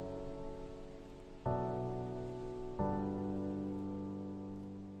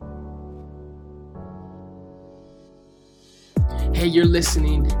Hey, you're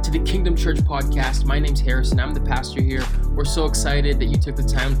listening to the Kingdom Church podcast. My name's Harrison. I'm the pastor here. We're so excited that you took the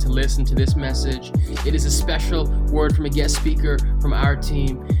time to listen to this message. It is a special word from a guest speaker from our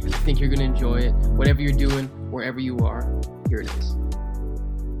team. I think you're going to enjoy it. Whatever you're doing, wherever you are, here it is.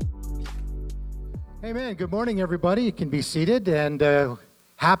 Amen. Good morning, everybody. You can be seated, and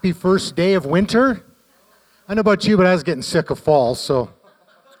happy first day of winter. I know about you, but I was getting sick of fall, so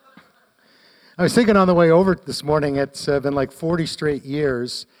I was thinking on the way over this morning, it's been like 40 straight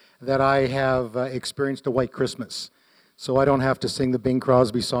years that I have experienced a white Christmas. So I don't have to sing the Bing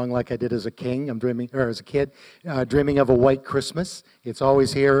Crosby song like I did as a kid, dreaming of a white Christmas. It's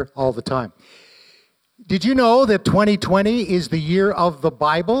always here all the time. Did you know that 2020 is the year of the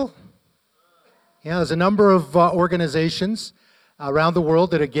Bible? Yeah, there's a number of organizations around the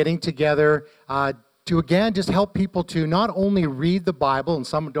world that are getting together to, again, just help people to not only read the Bible, and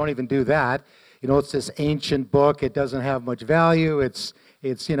some don't even do that. You know, it's this ancient book. It doesn't have much value. It's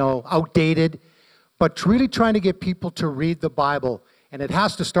outdated. But really trying to get people to read the Bible. And it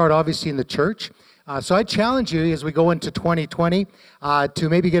has to start, obviously, in the church. So I challenge you as we go into 2020 to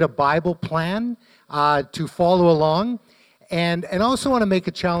maybe get a Bible plan to follow along. And also want to make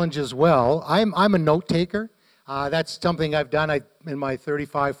a challenge as well. I'm a note taker. That's something I've done in my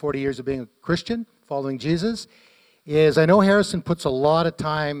 35, 40 years of being a Christian, following Jesus, is I know Harrison puts a lot of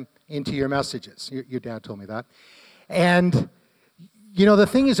time into your messages. Your dad told me that. And, you know, the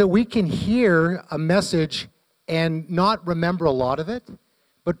thing is that we can hear a message and not remember a lot of it,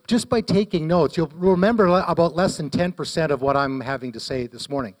 but just by taking notes, you'll remember about less than 10% of what I'm having to say this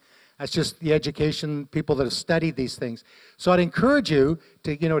morning. That's just the education, people that have studied these things. So I'd encourage you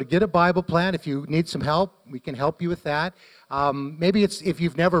to get a Bible plan. If you need some help, we can help you with that. Maybe it's if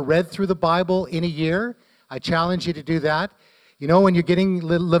you've never read through the Bible in a year, I challenge you to do that. You know, when you're getting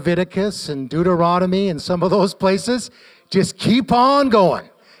Leviticus and Deuteronomy and some of those places, just keep on going.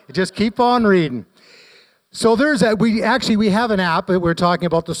 Just keep on reading. So we have an app that we're talking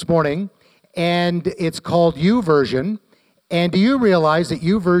about this morning, and it's called YouVersion. And do you realize that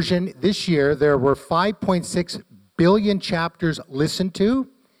YouVersion this year, there were 5.6 billion chapters listened to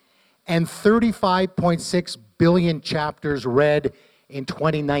and 35.6 billion chapters read in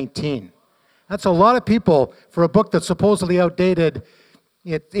 2019. That's a lot of people for a book that's supposedly outdated.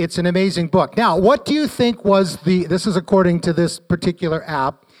 It's an amazing book. Now, what do you think was this is according to this particular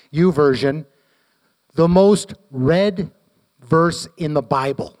app, YouVersion, the most read verse in the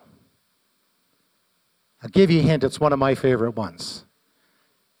Bible? I'll give you a hint, it's one of my favorite ones.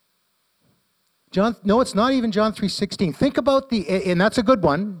 No, it's not even John 3:16. Think about and that's a good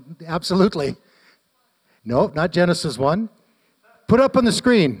one, absolutely. No, not Genesis 1. Put it up on the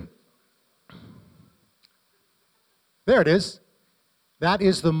screen. There it is. That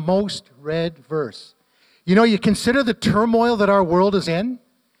is the most read verse. You know, you consider the turmoil that our world is in,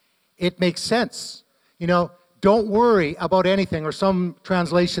 it makes sense. You know, don't worry about anything, or some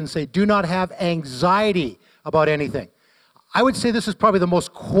translations say, do not have anxiety about anything. I would say this is probably the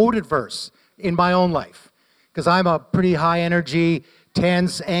most quoted verse in my own life, because I'm a pretty high energy,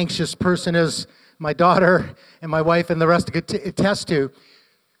 tense, anxious person, as my daughter and my wife and the rest could attest to.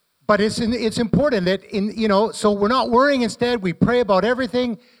 But it's important that, so we're not worrying. Instead, we pray about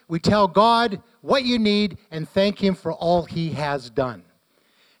everything. We tell God what you need and thank Him for all He has done.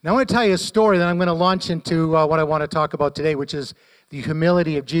 Now, I want to tell you a story that I'm going to launch into what I want to talk about today, which is the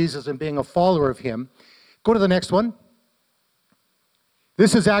humility of Jesus and being a follower of Him. Go to the next one.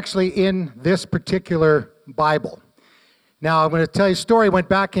 This is actually in this particular Bible. Now, I'm going to tell you a story. I went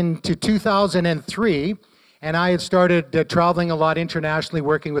back into 2003, and I had started traveling a lot internationally,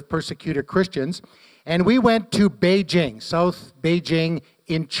 working with persecuted Christians. And we went to Beijing, South Beijing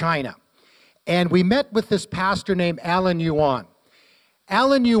in China. And we met with this pastor named Alan Yuan.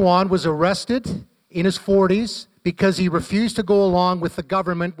 Alan Yuan was arrested in his 40s because he refused to go along with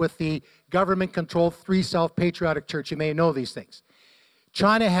the government-controlled Free Self-Patriotic Church. You may know these things.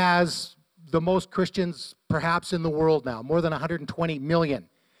 China has the most Christians perhaps in the world now, more than 120 million.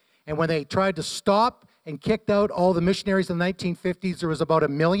 And when they tried to stop and kicked out all the missionaries in the 1950s, there was about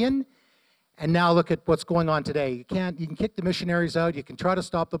 1 million. And now look at what's going on today. You can kick the missionaries out, you can try to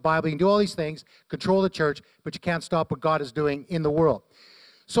stop the Bible, you can do all these things, control the church, but you can't stop what God is doing in the world.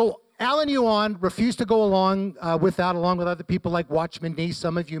 So Alan Yuan refused to go along with that, along with other people like Watchman Nee.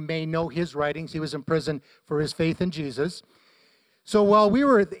 Some of you may know his writings. He was in prison for his faith in Jesus. So while we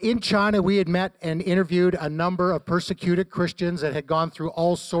were in China, we had met and interviewed a number of persecuted Christians that had gone through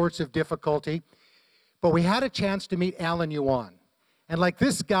all sorts of difficulty. But we had a chance to meet Alan Yuan. And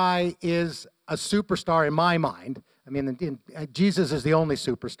this guy is a superstar in my mind. I mean, Jesus is the only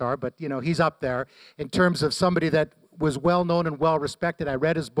superstar, but, he's up there in terms of somebody that was well known and well respected. I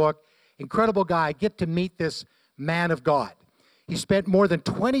read his book. Incredible guy. I get to meet this man of God. He spent more than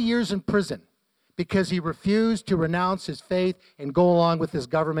 20 years in prison because he refused to renounce his faith and go along with his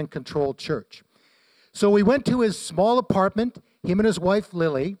government-controlled church. So we went to his small apartment, him and his wife,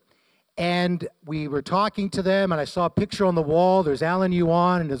 Lily, and we were talking to them, and I saw a picture on the wall. There's Alan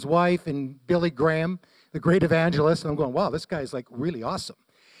Yuan and his wife and Billy Graham, the great evangelist. And I'm going, wow, this guy's like really awesome.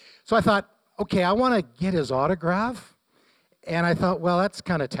 So I thought, okay, I want to get his autograph. And I thought, well, that's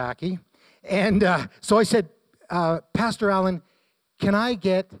kind of tacky. And so I said, Pastor Alan, can I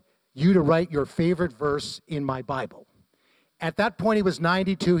get you to write your favorite verse in my Bible? At that point, he was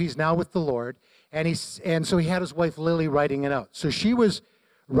 92. He's now with the Lord. And so he had his wife, Lily, writing it out. So she was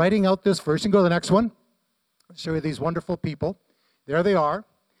writing out this verse. And go to the next one. I'll show you these wonderful people. There they are.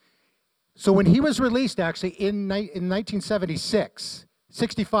 So when he was released, actually, in 1976,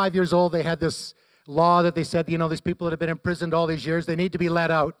 65 years old, they had this law that they said, these people that have been imprisoned all these years, they need to be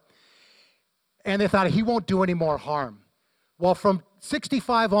let out. And they thought, he won't do any more harm. Well, from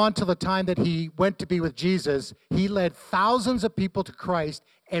 65 on to the time that he went to be with Jesus, he led thousands of people to Christ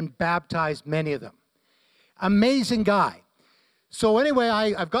and baptized many of them. Amazing guy. So anyway,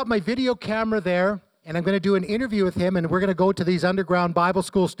 I've got my video camera there, and I'm going to do an interview with him, and we're going to go to these underground Bible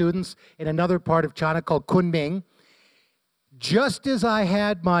school students in another part of China called Kunming. Just as I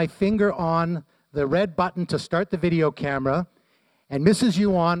had my finger on the red button to start the video camera, and Mrs.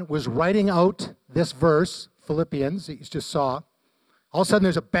 Yuan was writing out this verse, Philippians, that you just saw. All of a sudden,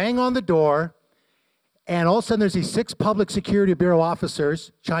 there's a bang on the door, and all of a sudden, there's these 6 Public Security Bureau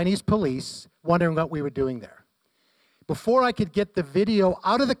officers, Chinese police, wondering what we were doing there. Before I could get the video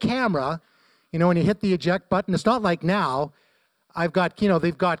out of the camera, when you hit the eject button, it's not like now. I've got,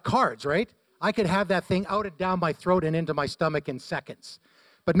 they've got cards, right? I could have that thing out and down my throat and into my stomach in seconds.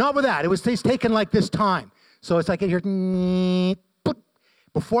 But not with that. It's taken like this time. So it's like I hear,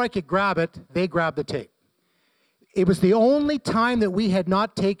 before I could grab it, they grabbed the tape. It was the only time that we had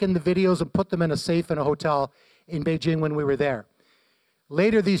not taken the videos and put them in a safe in a hotel in Beijing when we were there.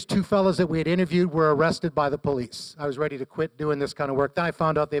 Later, these 2 fellows that we had interviewed were arrested by the police. I was ready to quit doing this kind of work. Then I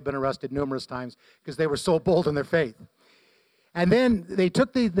found out they'd been arrested numerous times because they were so bold in their faith. And then they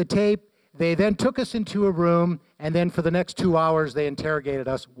took the tape. They then took us into a room, and then for the next 2 hours, they interrogated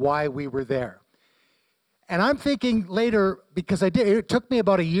us why we were there. And I'm thinking later, because it took me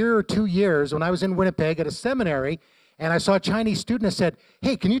about a year or 2 years when I was in Winnipeg at a seminary, and I saw a Chinese student. I said,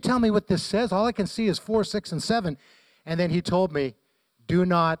 hey, can you tell me what this says? All I can see is 4, 6, and 7. And then he told me, do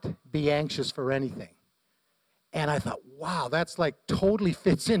not be anxious for anything. And I thought, wow, that's like totally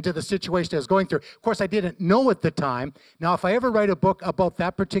fits into the situation I was going through. Of course, I didn't know at the time. Now, if I ever write a book about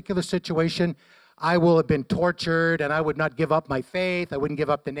that particular situation, I will have been tortured, and I would not give up my faith. I wouldn't give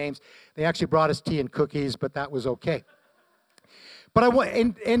up the names. They actually brought us tea and cookies, but that was okay. But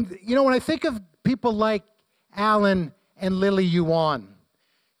when I think of people like Alan and Lily Yuan,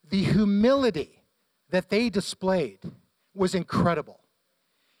 the humility that they displayed was incredible.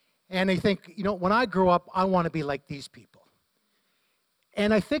 And I think, when I grow up, I want to be like these people.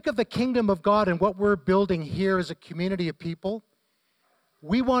 And I think of the kingdom of God and what we're building here as a community of people.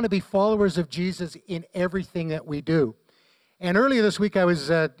 We want to be followers of Jesus in everything that we do. And earlier this week, I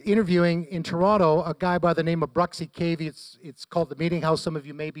was interviewing in Toronto a guy by the name of Bruxy Cavey. It's called the Meeting House. Some of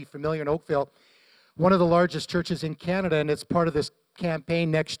you may be familiar in Oakville, one of the largest churches in Canada, and it's part of this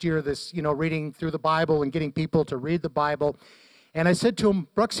campaign next year, this, reading through the Bible and getting people to read the Bible. And I said to him,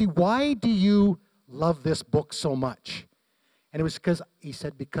 Bruxy, why do you love this book so much? And it was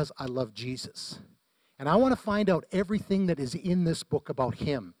because I love Jesus. And I want to find out everything that is in this book about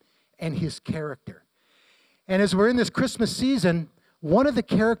him and his character. And as we're in this Christmas season, one of the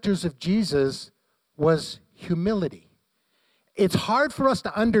characters of Jesus was humility. It's hard for us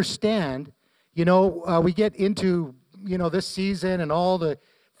to understand, we get into, this season and all the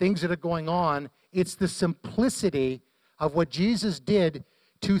things that are going on. It's the simplicity of what Jesus did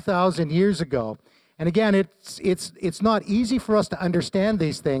 2,000 years ago. And again, it's not easy for us to understand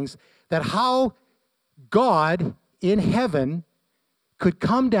these things, that how God in heaven could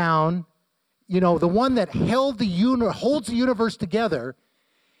come down, the one that holds the universe together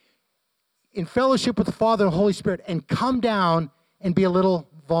in fellowship with the Father and Holy Spirit, and come down and be a little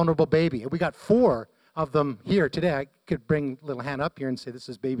vulnerable baby. And we got 4 of them here today. I could bring a little hand up here and say, this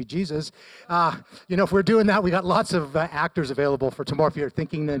is baby Jesus. If we're doing that, we got lots of actors available for tomorrow if you're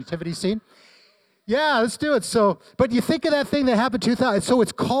thinking the nativity scene. Yeah, let's do it. So, but you think of that thing that happened 2,000, so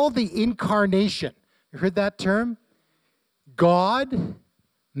it's called the incarnation. You heard that term? God,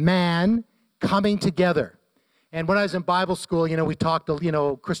 man, coming together. And when I was in Bible school, we talked,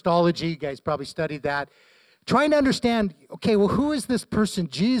 Christology, you guys probably studied that. trying to understand, okay, well, who is this person,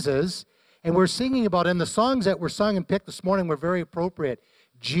 Jesus? And we're singing about, and the songs that were sung and picked this morning were very appropriate.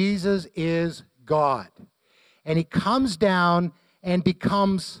 Jesus is God. And he comes down and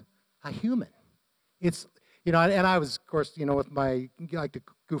becomes a human. It's, and I was, of course, with I like to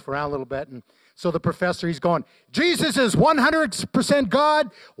goof around a little bit. And so the professor, he's going, Jesus is 100%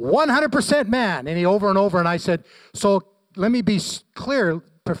 God, 100% man. And he over and over, and I said, so let me be clear,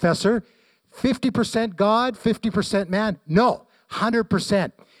 Professor, 50% God, 50% man? No,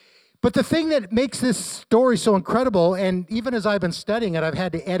 100%. But the thing that makes this story so incredible, and even as I've been studying it, I've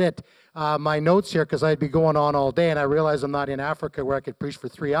had to edit my notes here because I'd be going on all day, and I realize I'm not in Africa where I could preach for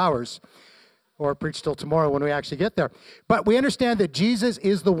 3 hours or preach till tomorrow when we actually get there. But we understand that Jesus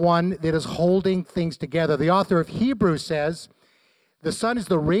is the one that is holding things together. The author of Hebrews says, the Son is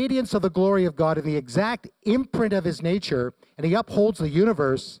the radiance of the glory of God and the exact imprint of his nature, and he upholds the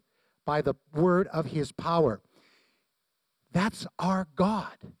universe by the word of his power. That's our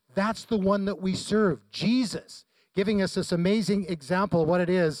God. That's the one that we serve, Jesus, giving us this amazing example of what it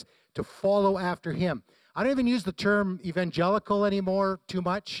is to follow after him. I don't even use the term evangelical anymore too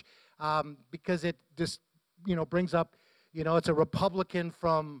much because it just, brings up, it's a Republican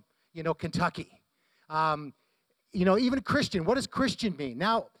from, Kentucky. Even Christian. What does Christian mean?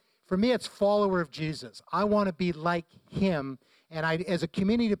 Now, for me, it's follower of Jesus. I want to be like him. And as a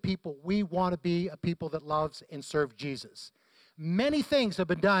community of people, we want to be a people that loves and serve Jesus. Many things have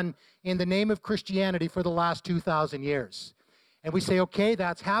been done in the name of Christianity for the last 2,000 years. And we say, okay,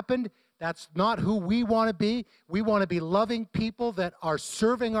 that's happened. That's not who we want to be. We want to be loving people that are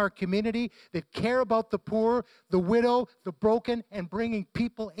serving our community, that care about the poor, the widow, the broken, and bringing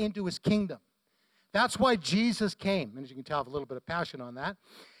people into his kingdom. That's why Jesus came. And as you can tell, I have a little bit of passion on that.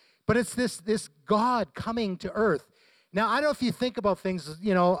 But it's this God coming to earth. Now, I don't know if you think about things,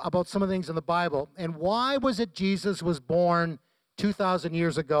 about some of the things in the Bible. And why was it Jesus was born 2,000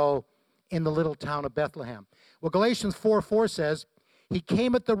 years ago in the little town of Bethlehem? Well, Galatians 4:4 says, he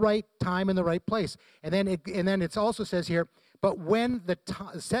came at the right time in the right place. And then it also says here, but when the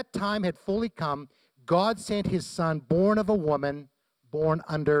set time had fully come, God sent his son, born of a woman, born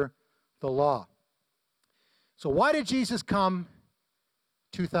under the law. So why did Jesus come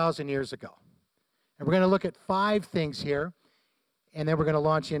 2,000 years ago? And we're going to look at 5 things here, and then we're going to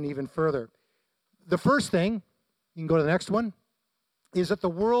launch in even further. The first thing, you can go to the next one, is that the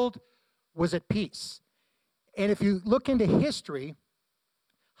world was at peace. And if you look into history,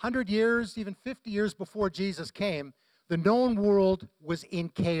 100 years, even 50 years before Jesus came, the known world was in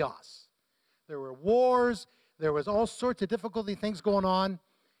chaos. There were wars, there was all sorts of difficulty things going on,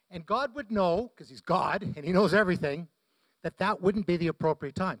 and God would know, because he's God, and he knows everything, that wouldn't be the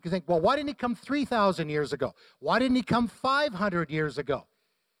appropriate time. Because you think, well, why didn't he come 3,000 years ago? Why didn't he come 500 years ago?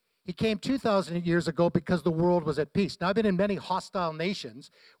 He came 2,000 years ago because the world was at peace. Now, I've been in many hostile nations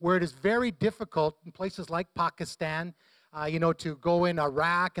where it is very difficult in places like Pakistan, to go in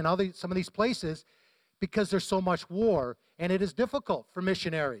Iraq and some of these places because there's so much war. And it is difficult for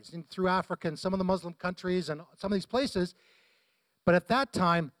missionaries through Africa and some of the Muslim countries and some of these places. But at that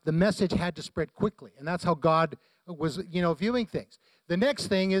time, the message had to spread quickly. And that's how God was, viewing things. The next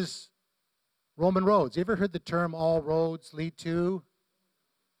thing is Roman roads. You ever heard the term all roads lead to?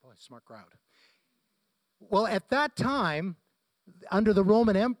 Boy, smart crowd. Well, at that time, under the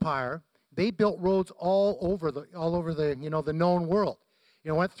Roman Empire, they built roads all over the the known world.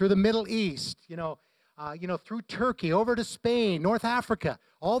 Went through the Middle East, through Turkey, over to Spain, North Africa.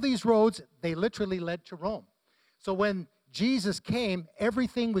 All these roads, they literally led to Rome. So when Jesus came,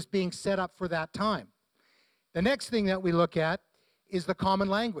 everything was being set up for that time. The next thing that we look at is the common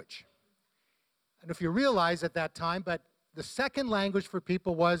language. And if you realize at that time, but the second language for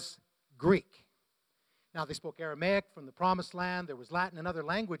people was Greek. Now, they spoke Aramaic from the Promised Land. There was Latin and other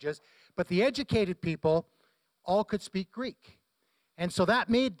languages. But the educated people all could speak Greek. And so that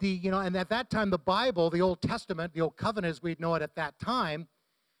made and at that time, the Bible, the Old Testament, the Old Covenant as we'd know it at that time,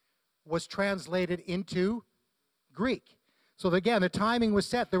 was translated into Greek. So again, the timing was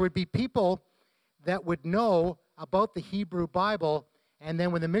set. There would be people that would know about the Hebrew Bible, and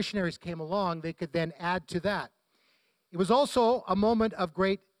then when the missionaries came along, they could then add to that. It was also a moment of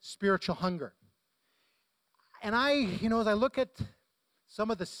great spiritual hunger. And as I look at some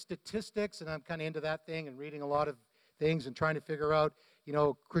of the statistics, and I'm kind of into that thing and reading a lot of things and trying to figure out,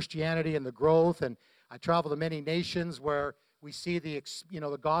 Christianity and the growth, and I travel to many nations where we see the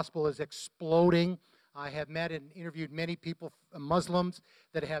gospel is exploding. I have met and interviewed many people, Muslims,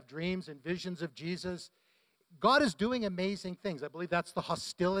 that have dreams and visions of Jesus. God is doing amazing things. I believe that's the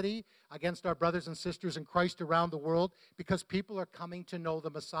hostility against our brothers and sisters in Christ around the world because people are coming to know the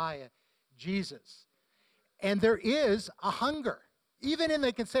Messiah, Jesus. And there is a hunger. Even in,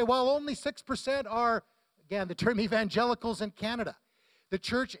 they can say, well, only 6% are, again, the term evangelicals in Canada. The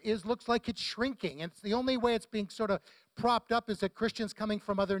church looks like it's shrinking, and it's the only way it's being sort of propped up is that Christians coming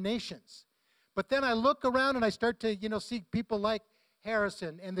from other nations. But then I look around and I start to, see people like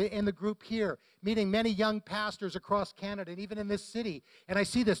Harrison and the group here, meeting many young pastors across Canada and even in this city, and I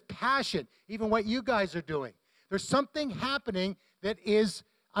see this passion, even what you guys are doing. There's something happening that is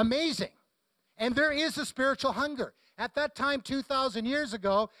amazing. And there is a spiritual hunger. At that time, 2,000 years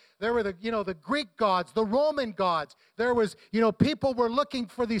ago, there were the Greek gods, the Roman gods. There was, people were looking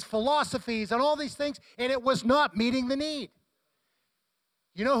for these philosophies and all these things, and it was not meeting the need.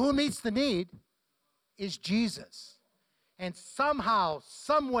 You know who meets the need? Is Jesus. And somehow,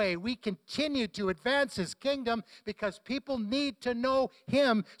 some way, we continue to advance his kingdom because people need to know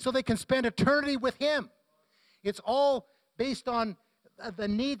him so they can spend eternity with him. It's all based on the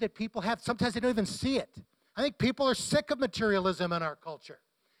need that people have. Sometimes they don't even see it. I think people are sick of materialism in our culture.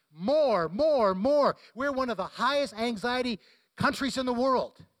 More. We're one of the highest anxiety countries in the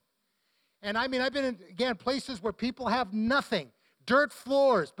world. And I've been in, again, places where people have nothing, dirt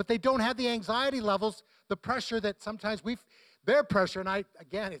floors, but they don't have the anxiety levels, the pressure that sometimes their pressure, and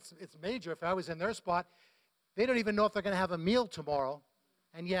it's major. If I was in their spot, they don't even know if they're going to have a meal tomorrow,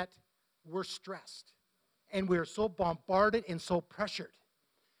 and yet we're stressed. And we're so bombarded and so pressured.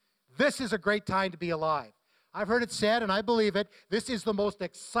 This is a great time to be alive. I've heard it said, and I believe it, this is the most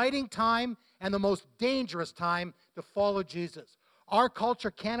exciting time and the most dangerous time to follow Jesus. Our culture,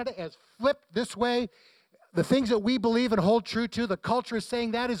 Canada, has flipped this way. The things that we believe and hold true to, the culture is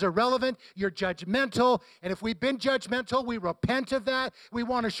saying that is irrelevant. You're judgmental. And if we've been judgmental, we repent of that. We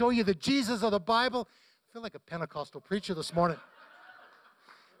want to show you the Jesus of the Bible. I feel like a Pentecostal preacher this morning.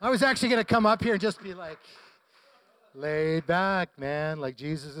 I was actually going to come up here and just be like, laid back, man, like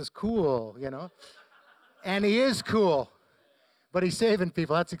Jesus is cool, And he is cool, but he's saving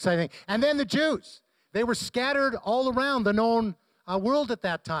people. That's exciting. And then the Jews, they were scattered all around the known world at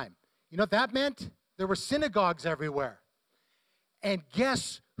that time. You know what that meant? There were synagogues everywhere. And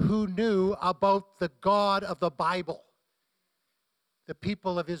guess who knew about the God of the Bible? The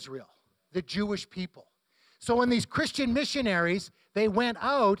people of Israel, the Jewish people. So when these Christian missionaries, they went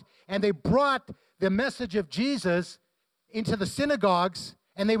out and they brought the message of Jesus into the synagogues,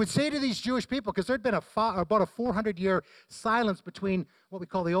 and they would say to these Jewish people, because there had been about a 400-year silence between what we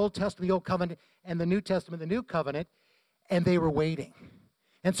call the Old Testament, the Old Covenant, and the New Testament, the New Covenant, and they were waiting.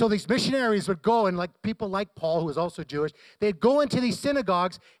 And so these missionaries would go, and like people like Paul, who was also Jewish, they'd go into these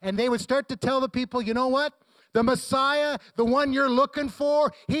synagogues, and they would start to tell the people, you know what? The Messiah, the one you're looking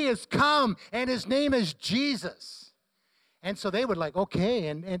for, he has come, and his name is Jesus. And so they would okay,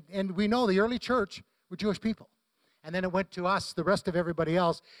 and we know the early church were Jewish people. And then it went to us, the rest of everybody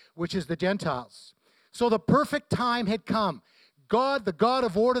else, which is the Gentiles. So the perfect time had come. God, the God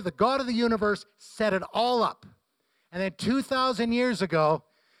of order, the God of the universe, set it all up. And then 2,000 years ago,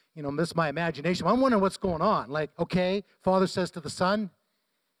 this is my imagination, I'm wondering what's going on. Okay, Father says to the Son,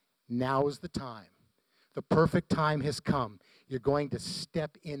 now is the time. The perfect time has come. You're going to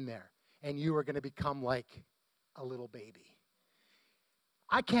step in there, and you are going to become like a little baby.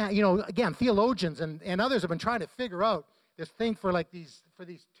 I can't, again, theologians and others have been trying to figure out this thing for these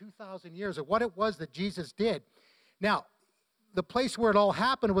 2,000 years of what it was that Jesus did. Now, the place where it all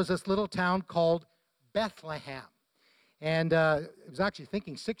happened was this little town called Bethlehem. And I was actually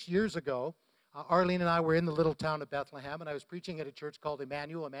thinking 6 years ago, Arlene and I were in the little town of Bethlehem, and I was preaching at a church called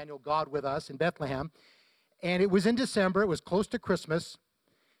Emmanuel, God with us in Bethlehem. And it was in December, it was close to Christmas,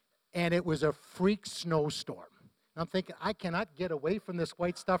 and it was a freak snowstorm. And I'm thinking, I cannot get away from this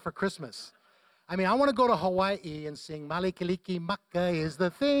white stuff for Christmas. I want to go to Hawaii and sing Malikaliki Maka is the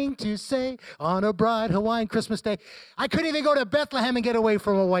thing to say on a bright Hawaiian Christmas day. I couldn't even go to Bethlehem and get away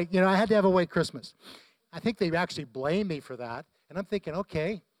from a white, I had to have a white Christmas. I think they actually blame me for that. And I'm thinking,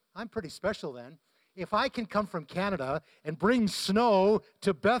 okay, I'm pretty special then. If I can come from Canada and bring snow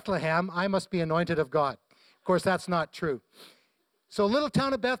to Bethlehem, I must be anointed of God. Of course, that's not true. So little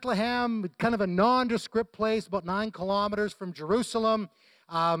town of Bethlehem, kind of a nondescript place, about 9 kilometers from Jerusalem.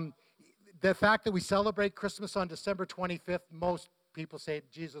 The fact that we celebrate Christmas on December 25th, most people say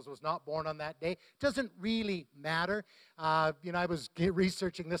Jesus was not born on that day. Doesn't really matter. I was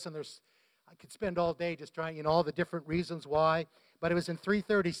researching this, and I could spend all day just trying, all the different reasons why. But it was in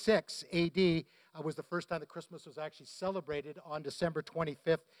 336 A.D. Was the first time that Christmas was actually celebrated on December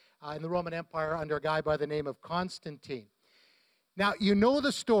 25th in the Roman Empire under a guy by the name of Constantine. Now, you know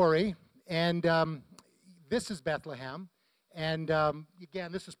the story, and this is Bethlehem. And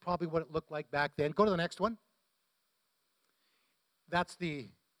again, this is probably what it looked like back then. Go to the next one. That's the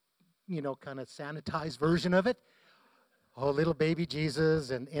kind of sanitized version of it. Oh, little baby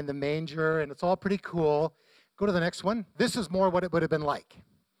Jesus and in the manger, and it's all pretty cool. Go to the next one. This is more what it would have been like.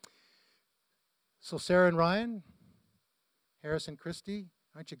 So Sarah and Ryan, Harris and Christy,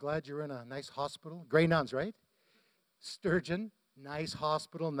 aren't you glad you're in a nice hospital? Grey Nuns, right? Sturgeon, nice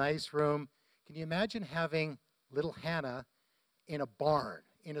hospital, nice room. Can you imagine having little Hannah in a barn,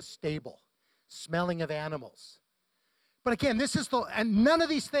 in a stable, smelling of animals? But again, and none of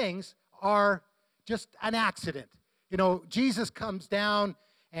these things are just an accident. Jesus comes down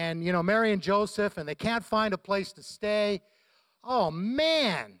and, Mary and Joseph, and they can't find a place to stay. Oh,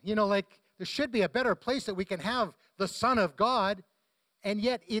 man, there should be a better place that we can have the Son of God. And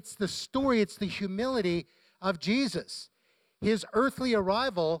yet it's the story, it's the humility of Jesus. His earthly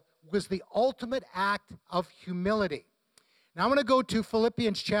arrival was the ultimate act of humility. Now I'm going to go to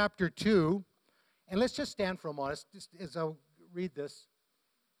Philippians chapter 2, and let's just stand for a moment just as I read this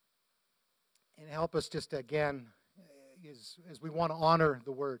and help us just again as we want to honor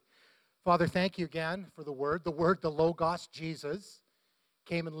the Word. Father, thank you again for the Word, the Logos, Jesus,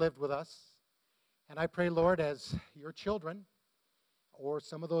 came and lived with us. And I pray, Lord, as your children, or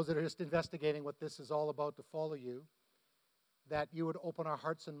some of those that are just investigating what this is all about to follow you, that you would open our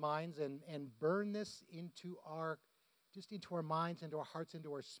hearts and minds and burn this into our minds, into our hearts,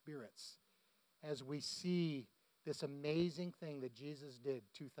 into our spirits, as we see this amazing thing that Jesus did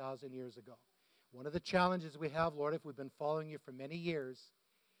 2,000 years ago. One of the challenges we have, Lord, if we've been following you for many years,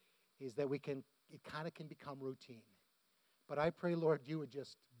 is that it kind of can become routine. But I pray, Lord, you would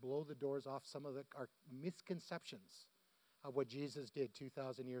just blow the doors off some of our misconceptions of what Jesus did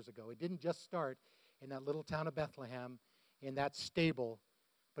 2,000 years ago. It didn't just start in that little town of Bethlehem, in that stable,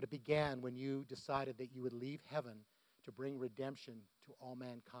 but it began when you decided that you would leave heaven to bring redemption to all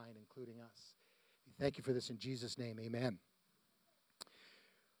mankind, including us. We thank you for this in Jesus' name, amen.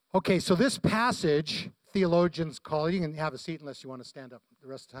 Okay, so this passage, theologians call it, you can have a seat unless you want to stand up the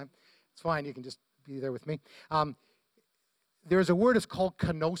rest of the time. It's fine, you can just be there with me. There's a word, it's called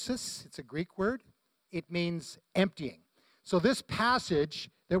kenosis. It's a Greek word. It means emptying. So this passage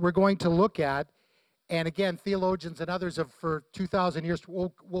that we're going to look at, and again, theologians and others have for 2,000 years,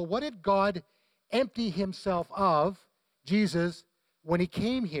 well, what did God empty himself of, Jesus, when he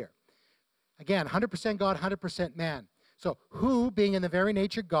came here? Again, 100% God, 100% man. So who, being in the very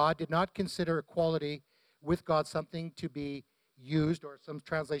nature God, did not consider equality with God something to be used, or some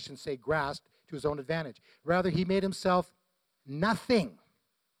translations say grasped, to his own advantage. Rather, he made himself nothing.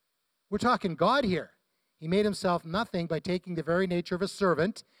 We're talking God here. He made himself nothing by taking the very nature of a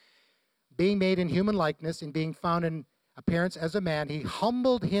servant, being made in human likeness, and being found in appearance as a man. He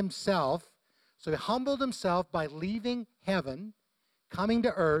humbled himself. So he humbled himself by leaving heaven, coming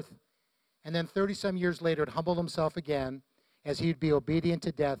to earth, and then 30-some years later, it humbled himself again as he'd be obedient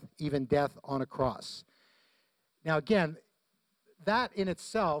to death, even death on a cross. Now again, that in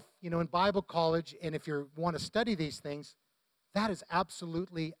itself, in Bible college, and if you want to study these things, that is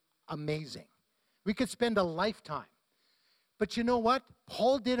absolutely amazing. We could spend a lifetime. But you know what?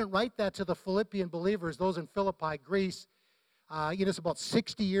 Paul didn't write that to the Philippian believers, those in Philippi, Greece. It's about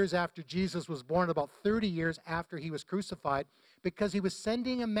 60 years after Jesus was born, about 30 years after he was crucified, because he was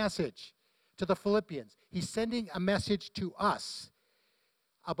sending a message to the Philippians. He's sending a message to us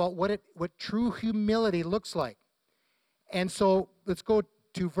about what true humility looks like. And so let's go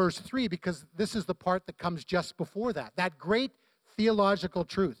to verse 3, because this is the part that comes just before that. That great theological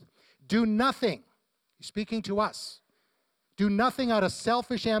truth. Do nothing, he's speaking to us, do nothing out of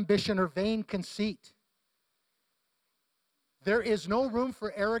selfish ambition or vain conceit. There is no room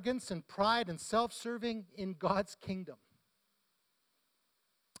for arrogance and pride and self-serving in God's kingdom.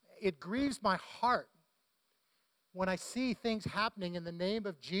 It grieves my heart when I see things happening in the name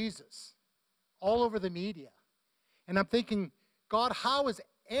of Jesus all over the media. And I'm thinking, God, how is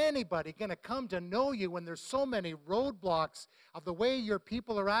anybody going to come to know you when there's so many roadblocks of the way your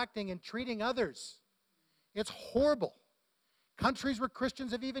people are acting and treating others? It's horrible. Countries where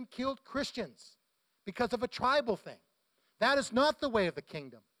Christians have even killed Christians because of a tribal thing. That is not the way of the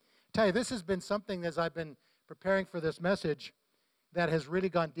kingdom. I tell you, this has been something as I've been preparing for this message that has really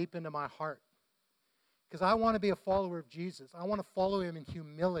gone deep into my heart. Because I want to be a follower of Jesus. I want to follow him in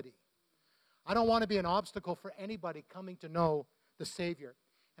humility. I don't want to be an obstacle for anybody coming to know the Savior.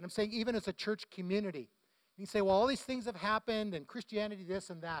 And I'm saying even as a church community, you can say, well, all these things have happened and Christianity this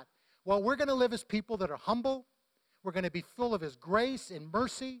and that. Well, we're going to live as people that are humble. We're going to be full of his grace and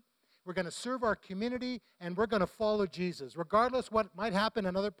mercy. We're going to serve our community, and we're going to follow Jesus, regardless what might happen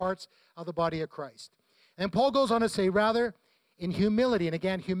in other parts of the body of Christ. And Paul goes on to say, rather, in humility, and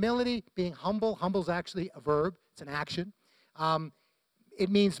again, humility, being humble, humble is actually a verb, it's an action. It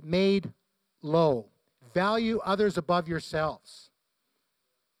means made low. Value others above yourselves.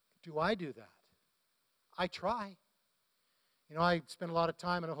 Do I do that? I try. You know, I spend a lot of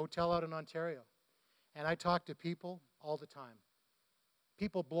time in a hotel out in Ontario, and I talk to people all the time.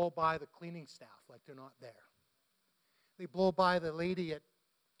 People blow by the cleaning staff like they're not there. They blow by the lady at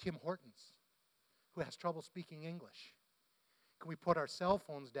Tim Hortons who has trouble speaking English. Can we put our cell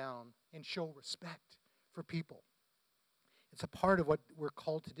phones down and show respect for people? It's a part of what we're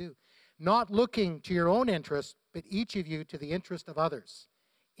called to do. Not looking to your own interest, but each of you to the interest of others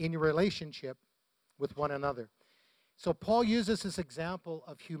in your relationship with one another. So Paul uses this example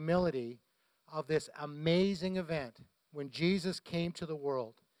of humility, of this amazing event when Jesus came to the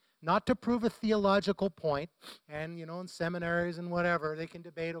world, not to prove a theological point, and in seminaries and whatever, they can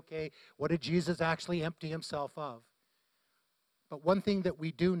debate, okay, what did Jesus actually empty himself of? But one thing that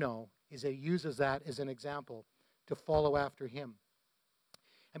we do know is that he uses that as an example to follow after him.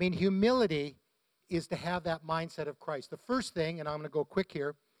 I mean, humility is to have that mindset of Christ. The first thing, and I'm going to go quick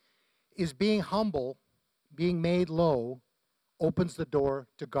here, is being humble, being made low, opens the door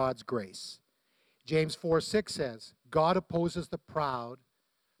to God's grace. James 4:6 says, God opposes the proud,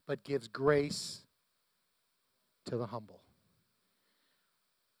 but gives grace to the humble.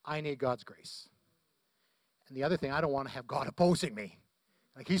 I need God's grace. And the other thing, I don't want to have God opposing me.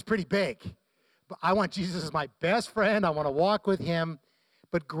 Like, he's pretty big. But I want Jesus as my best friend. I want to walk with him.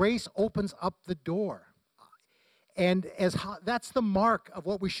 But grace opens up the door. And that's the mark of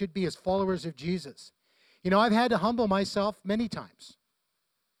what we should be as followers of Jesus. I've had to humble myself many times.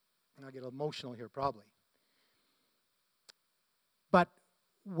 And I'll get emotional here probably. But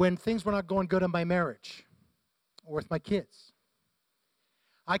when things were not going good in my marriage or with my kids,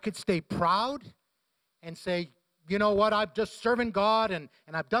 I could stay proud and say, you know what, I'm just serving God and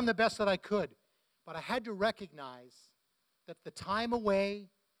I've done the best that I could. But I had to recognize that the time away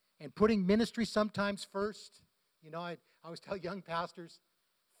and putting ministry sometimes first, I always tell young pastors,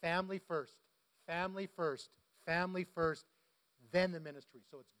 family first, family first, family first, then the ministry.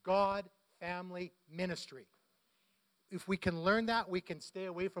 So it's God, family, ministry. If we can learn that, we can stay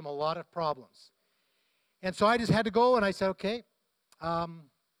away from a lot of problems. And so I just had to go, and I said, okay. I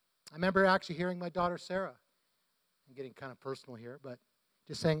remember actually hearing my daughter Sarah. I'm getting kind of personal here, but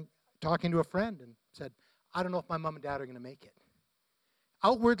just talking to a friend, and said, I don't know if my mom and dad are going to make it.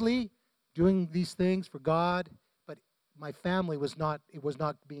 Outwardly, doing these things for God, but my family was not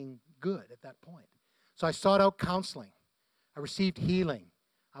being good at that point. So I sought out counseling. I received healing.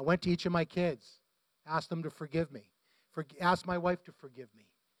 I went to each of my kids, asked them to forgive me, asked my wife to forgive me.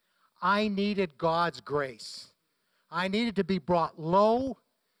 I needed God's grace. I needed to be brought low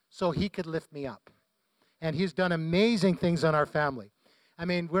so he could lift me up. And he's done amazing things on our family. I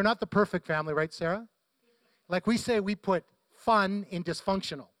mean, we're not the perfect family, right, Sarah? Like we say, we put fun in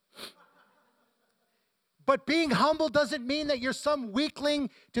dysfunctional. But being humble doesn't mean that you're some weakling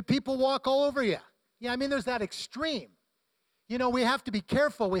to people walk all over you. Yeah, I mean, there's that extreme. We have to be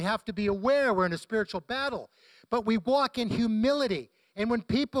careful. We have to be aware we're in a spiritual battle. But we walk in humility. And when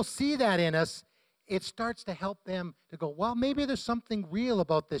people see that in us, it starts to help them to go, well, maybe there's something real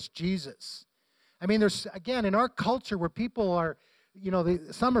about this Jesus. I mean, there's, again, in our culture where people are,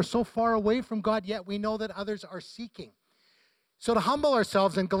 some are so far away from God, yet we know that others are seeking. So to humble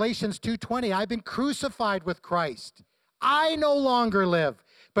ourselves in Galatians 2:20, I've been crucified with Christ. I no longer live,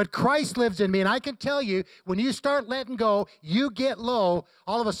 but Christ lives in me. And I can tell you, when you start letting go, you get low,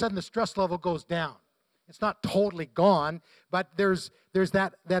 all of a sudden the stress level goes down. It's not totally gone, but there's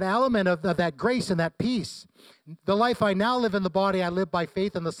that element of that grace and that peace. The life I now live in the body, I live by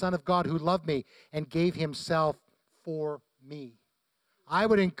faith in the Son of God who loved me and gave himself for me. I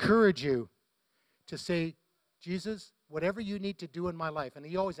would encourage you to say, Jesus, whatever you need to do in my life. And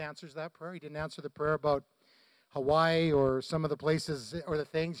he always answers that prayer. He didn't answer the prayer about Hawaii or some of the places or the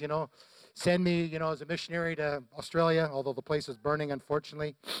things, send me, as a missionary to Australia, although the place is burning,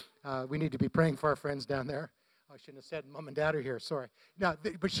 unfortunately. We need to be praying for our friends down there. I shouldn't have said mom and dad are here, sorry. No,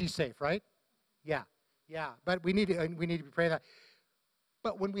 but she's safe, right? Yeah. But we need to be praying that.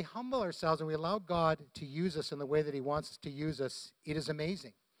 But when we humble ourselves and we allow God to use us in the way that he wants us to use us, it is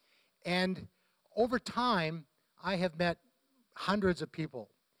amazing. And over time, I have met hundreds of people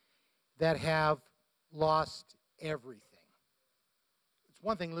that have lost everything. It's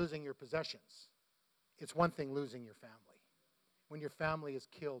one thing losing your possessions. It's one thing losing your family. When your family is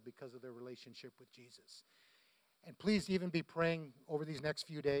killed because of their relationship with Jesus. And please even be praying over these next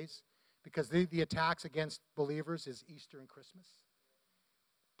few days, because the attacks against believers is Easter and Christmas.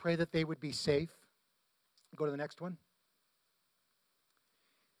 Pray that they would be safe. Go to the next one.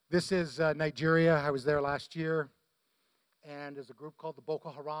 This is Nigeria. I was there last year. and there's a group called the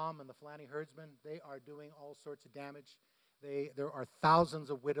Boko Haram and the Fulani herdsmen. They are doing all sorts of damage. There are thousands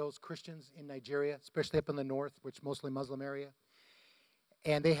of widows, Christians in Nigeria, especially up in the north, which is mostly Muslim area,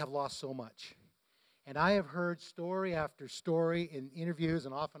 and they have lost so much. And I have heard story after story in interviews,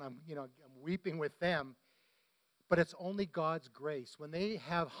 and often I'm weeping with them, but it's only God's grace. When they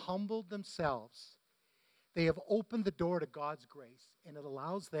have humbled themselves, they have opened the door to God's grace, and it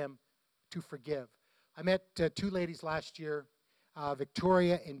allows them to forgive. I met two ladies last year,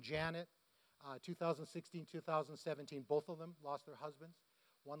 Victoria and Janet, 2016, 2017. Both of them lost their husbands.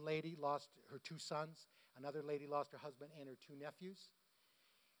 One lady lost her 2 sons. Another lady lost her husband and her 2 nephews.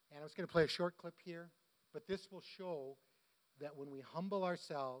 And I was going to play a short clip here, but this will show that when we humble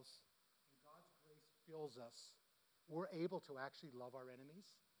ourselves and God's grace fills us, we're able to actually love our enemies.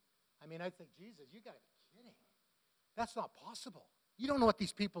 I mean, I think, Jesus, you got to be kidding. That's not possible. You don't know what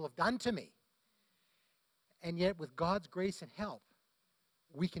these people have done to me. And yet, with God's grace and help,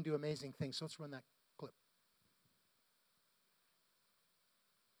 we can do amazing things. So let's run that clip.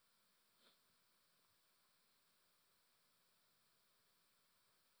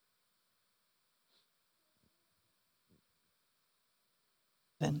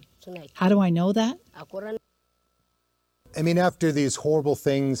 How do I know that? I mean, after these horrible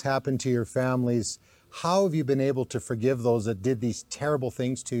things happen to your families, how have you been able to forgive those that did these terrible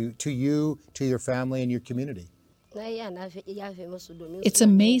things to you, to your family, and your community? It's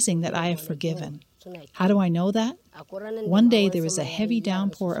amazing that I have forgiven. How do I know that? One day there was a heavy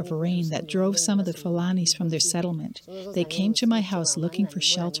downpour of rain that drove some of the Fulanis from their settlement. They came to my house looking for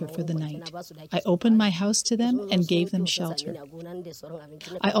shelter for the night. I opened my house to them and gave them shelter.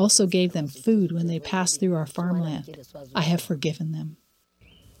 I also gave them food when they passed through our farmland. I have forgiven them.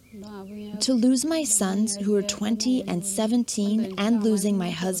 To lose my sons, who were 20 and 17, and losing my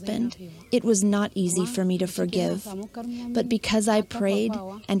husband, it was not easy for me to forgive. But because I prayed,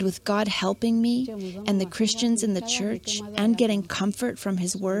 and with God helping me, and the Christians in the church, and getting comfort from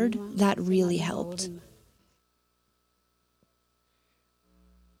His Word, that really helped.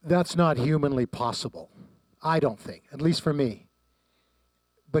 That's not humanly possible, I don't think, at least for me.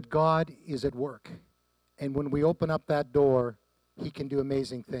 But God is at work. And when we open up that door, He can do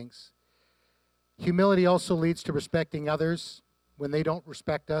amazing things. Humility also leads to respecting others when they don't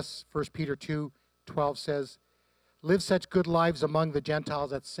respect us. 1 Peter 2:12 says, live such good lives among the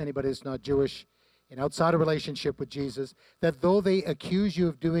Gentiles, that's anybody that's not Jewish, and outside a relationship with Jesus, that though they accuse you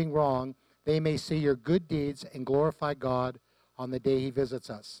of doing wrong, they may see your good deeds and glorify God on the day He visits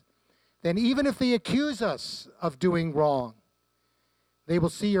us. Then even if they accuse us of doing wrong, they will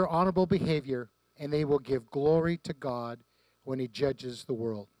see your honorable behavior, and they will give glory to God when He judges the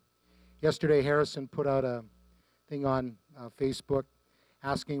world. Yesterday, Harrison put out a thing on Facebook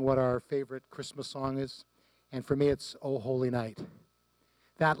asking what our favorite Christmas song is. And for me, it's "Oh Holy Night."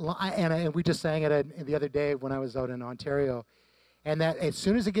 And we just sang it the other day when I was out in Ontario. And that as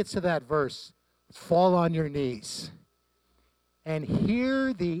soon as it gets to that verse, fall on your knees and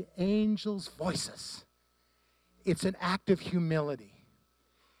hear the angels' voices. It's an act of humility.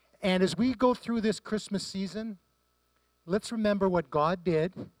 And as we go through this Christmas season, let's remember what God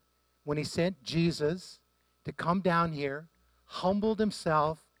did when He sent Jesus to come down here, humbled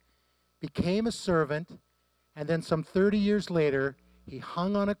Himself, became a servant, and then some 30 years later, He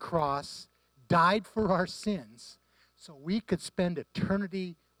hung on a cross, died for our sins, so we could spend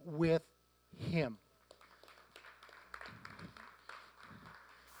eternity with Him.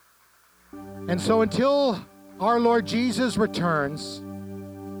 And so until our Lord Jesus returns,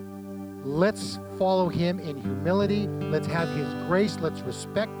 let's follow Him in humility. Let's have His grace. Let's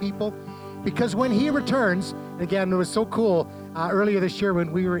respect people. Because when He returns, and again, it was so cool earlier this year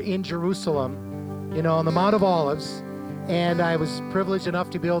when we were in Jerusalem, on the Mount of Olives, and I was privileged enough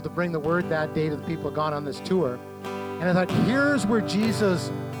to be able to bring the word that day to the people who had gone on this tour. And I thought, here's where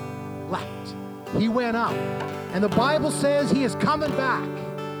Jesus left. He went up. And the Bible says He is coming back.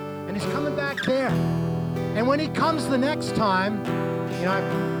 And He's coming back there. And when He comes the next time,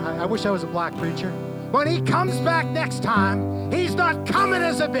 I wish I was a black preacher. When He comes back next time, He's not coming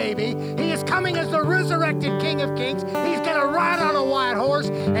as a baby. He is coming as the resurrected King of Kings. He's going to ride on a white horse,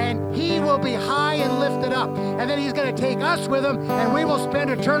 and He will be high and lifted up. And then He's going to take us with Him, and we will spend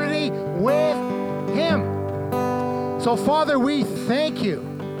eternity with Him. So, Father, we thank You.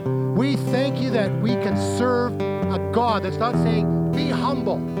 We thank You that we can serve a God that's not saying, be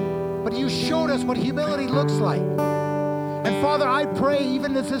humble, but You showed us what humility looks like. And Father, I pray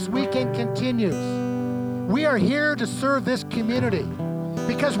even as this weekend continues, we are here to serve this community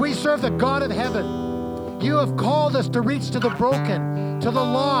because we serve the God of heaven. You have called us to reach to the broken, to the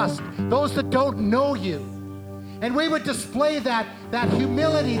lost, those that don't know You. And we would display that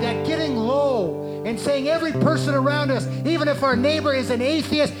humility, that getting low, and saying every person around us, even if our neighbor is an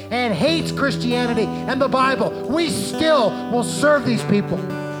atheist and hates Christianity and the Bible, we still will serve these people.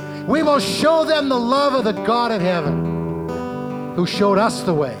 We will show them the love of the God of heaven who showed us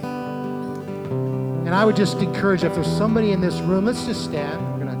the way. And I would just encourage, if there's somebody in this room, let's just stand.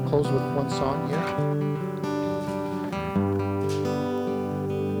 We're going to close with one song here.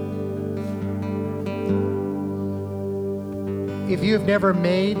 If you've never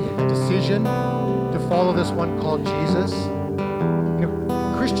made a decision to follow this one called Jesus, you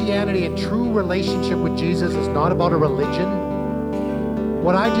know, Christianity and true relationship with Jesus is not about a religion.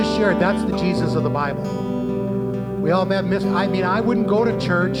 What I just shared, that's the Jesus of the Bible. We all have I wouldn't go to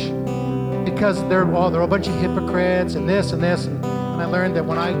church because they're a bunch of hypocrites and this and this. And I learned that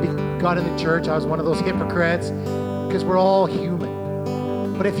when I got into church, I was one of those hypocrites because we're all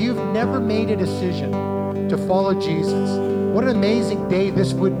human. But if you've never made a decision to follow Jesus, what an amazing day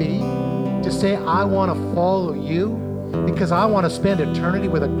this would be to say, I want to follow you because I want to spend eternity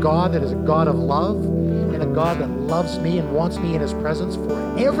with a God that is a God of love and a God that loves me and wants me in his presence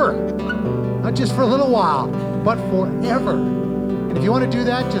forever. Not just for a little while, but forever. And if you want to do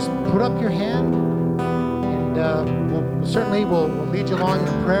that, just put up your hand and we'll lead you along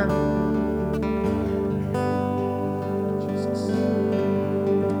in prayer.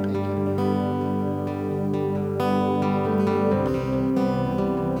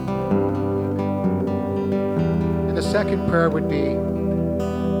 Second prayer would be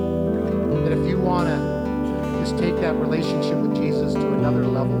that if you want to just take that relationship with Jesus to another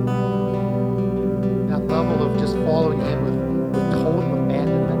level, that level of just following him with total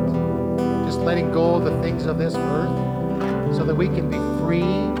abandonment, just letting go of the things of this earth so that we can be free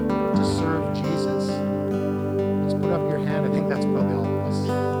to serve Jesus, just put up your hand. I think that's probably all of us.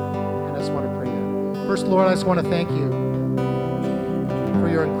 And I just want to pray that. First, Lord, I just want to thank you for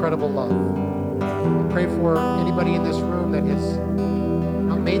your incredible love. Pray for anybody in this room that has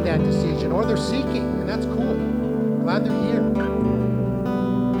not made that decision, or they're seeking, and that's cool. Glad they're here.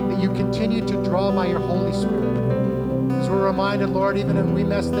 That you continue to draw by your Holy Spirit. As we're reminded, Lord, even if we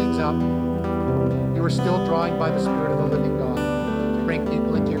mess things up, you are still drawing by the Spirit of the living God to bring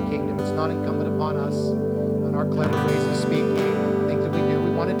people into your kingdom. It's not incumbent upon us on our clever ways of speaking, things that we do.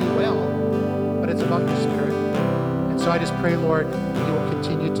 We want to do well, but it's about your Spirit. And so I just pray, Lord, that you will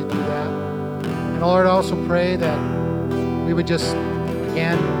continue to do that. And Lord, I also pray that we would just,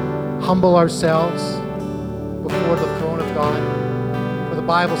 again, humble ourselves before the throne of God. For the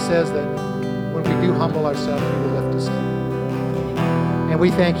Bible says that when we do humble ourselves, He will lift us up. And we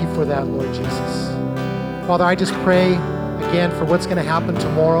thank you for that, Lord Jesus. Father, I just pray, again, for what's going to happen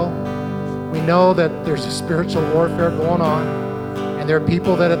tomorrow. We know that there's a spiritual warfare going on, and there are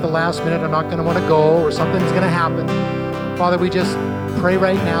people that at the last minute are not going to want to go, or something's going to happen. Father, we just pray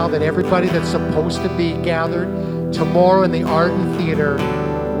right now that everybody that's supposed to be gathered tomorrow in the Arden Theater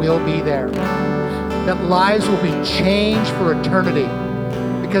will be there. That lives will be changed for eternity.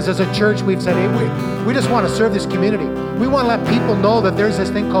 Because as a church, we've said, hey, we just want to serve this community. We want to let people know that there's this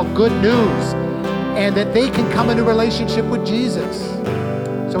thing called good news and that they can come into a relationship with Jesus.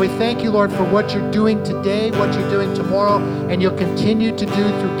 So we thank you, Lord, for what you're doing today, what you're doing tomorrow, and you'll continue to do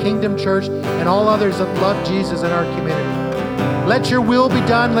through Kingdom Church and all others that love Jesus in our community. Let your will be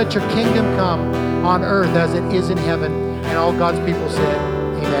done. Let your kingdom come on earth as it is in heaven. And all God's people said,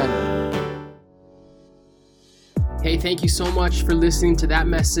 amen. Hey, thank you so much for listening to that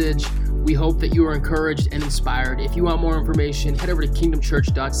message. We hope that you are encouraged and inspired. If you want more information, head over to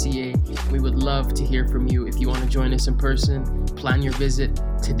kingdomchurch.ca. We would love to hear from you. If you want to join us in person, plan your visit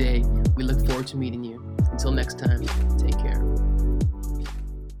today. We look forward to meeting you. Until next time, take care.